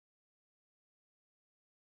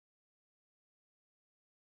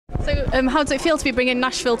So how does it feel to be bringing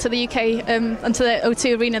Nashville to the UK and to the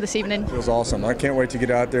O2 Arena this evening? It feels awesome. I can't wait to get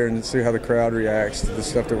out there and see how the crowd reacts to the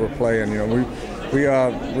stuff that we're playing. You know, we're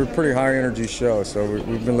a pretty high energy show, so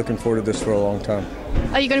we've been looking forward to this for a long time.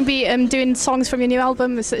 Are you going to be doing songs from your new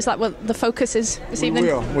album? Is that what the focus is this evening?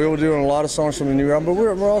 We will be doing a lot of songs from the new album, but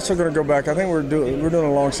we're also going to go back. I think we're doing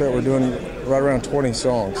a long set. We're doing right around 20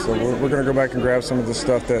 songs, so we're going to go back and grab some of the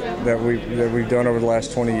stuff that we've done over the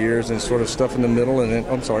last 20 years and sort of stuff in the middle, and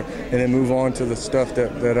then move on to the stuff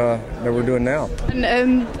that we're doing now.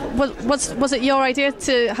 And was it your idea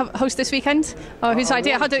to host this weekend, or whose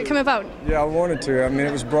idea? How did it come about? Yeah, I wanted to. I mean,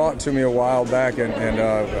 it was brought to me a while back, and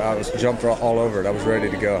I was jumped all over it. I was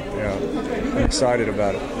ready to go. Yeah, I'm excited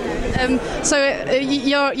about it. So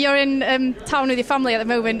you're in town with your family at the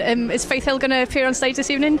moment. Is Faith Hill going to appear on stage this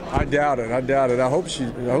evening? I doubt it. I hope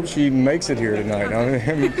she makes it here tonight.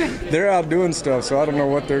 I mean, they're out doing stuff, so I don't know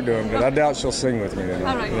what they're doing, but I doubt she'll sing with me tonight.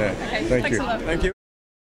 All right. Yeah. Okay. Thank Thanks you. a lot. Thank you.